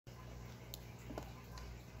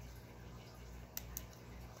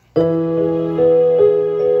Oh,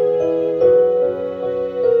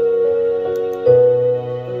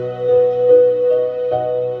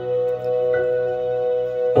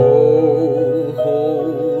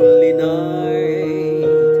 holy night,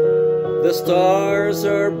 the stars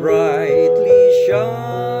are brightly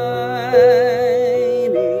shining.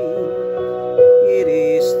 It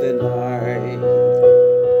is the night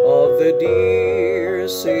of the dear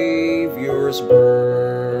Savior's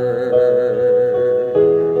birth.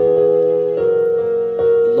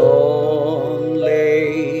 Long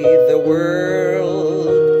lay the world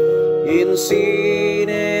in sin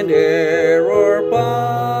and error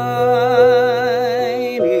pining,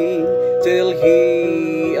 till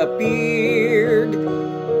He appeared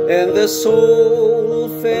and the soul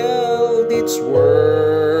felt its worth.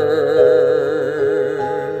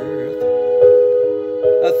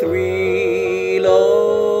 A thrill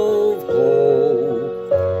of hope,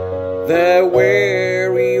 the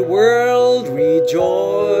weary world rejoices,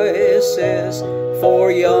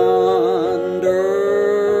 for yonder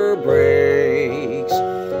breaks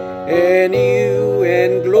a new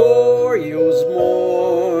and glorious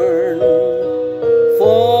morn.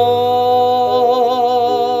 Fall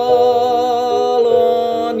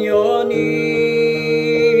on your knees,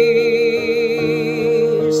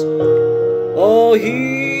 oh, hear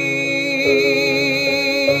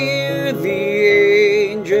the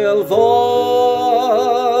angel voices,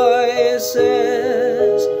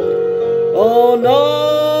 oh, night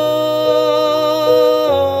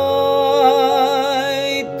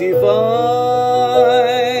divine,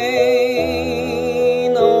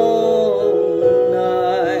 oh,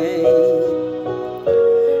 night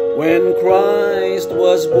when Christ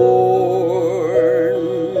was born.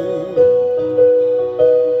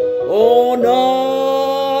 Oh, night,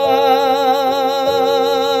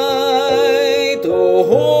 oh,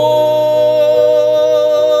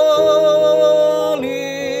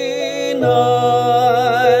 holy night,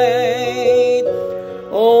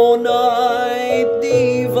 oh, night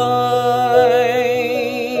divine.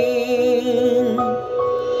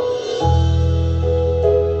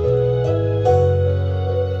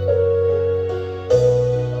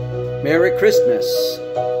 Merry Christmas.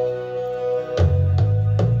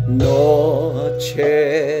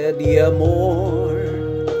 Noche de amor,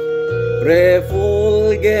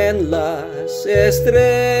 refulgen las estrellas,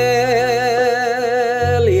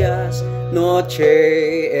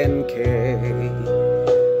 noche en que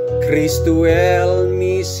Cristo el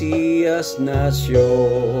Mesías nació.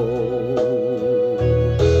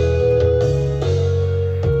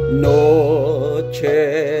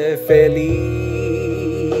 Noche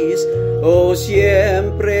feliz, oh,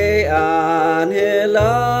 siempre anhelada,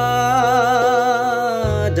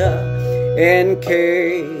 en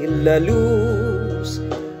que la luz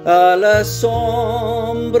a las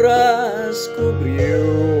sombras cubrió.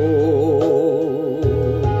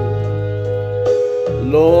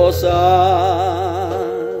 Los ángeles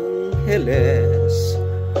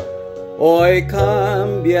hoy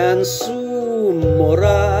cambian su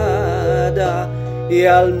morada y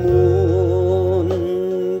al mundo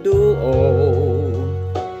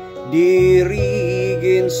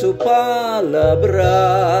dirigen su palabra.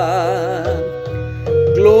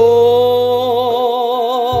 Gloria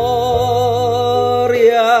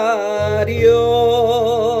a Dios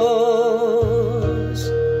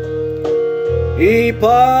y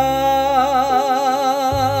paz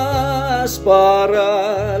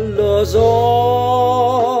para los hombres,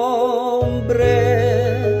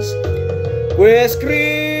 pues Cristo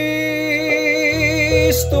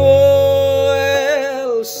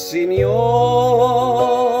el Señor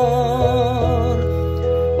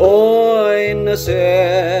hoy nacer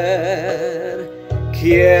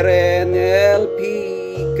quiere en el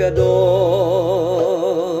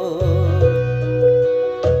pecador.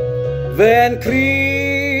 Ven Cristo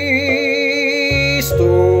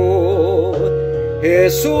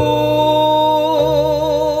Jesús,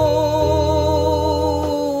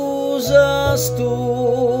 haz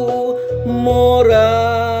tu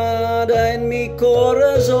morada en mi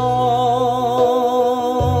corazón.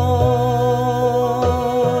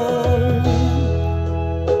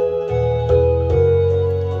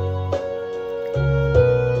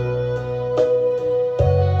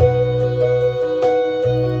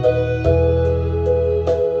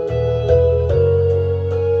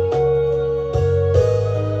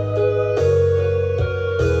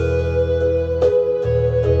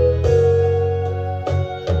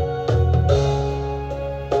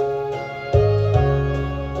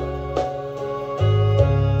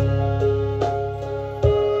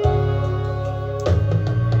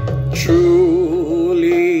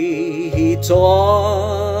 Truly he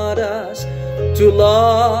taught to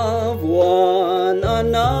love one another.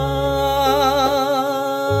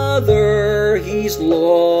 His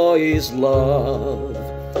law is love,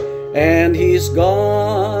 and His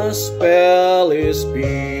gospel is peace.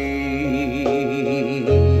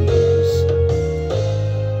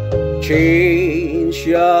 Chains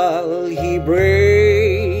shall He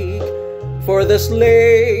break, for the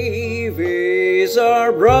slave is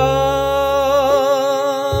our brother,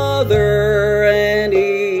 and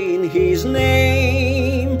in His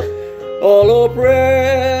name all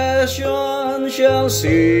oppression shall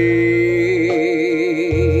cease.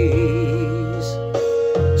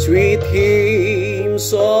 Sweet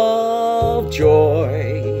hymns of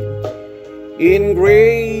joy in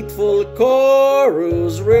grateful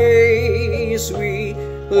chorus raise, we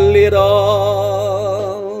little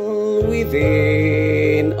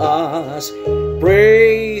within us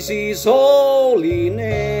praise His holy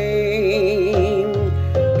name.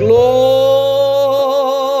 Gloria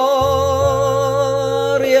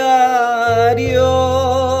a Dios,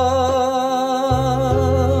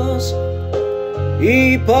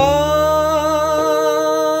 y paz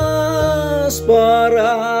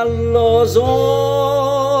para los hombres,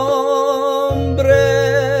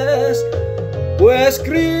 pues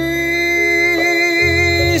Cristo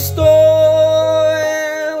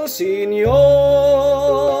el Señor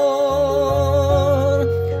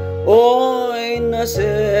hoy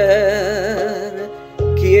nacer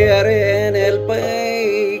quiere en el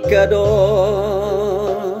pecador.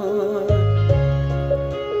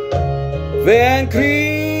 Ven Cristo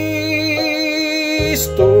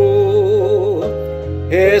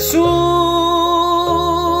Jesús,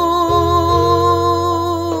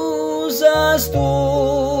 haz tu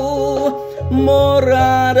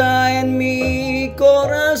morada en mí.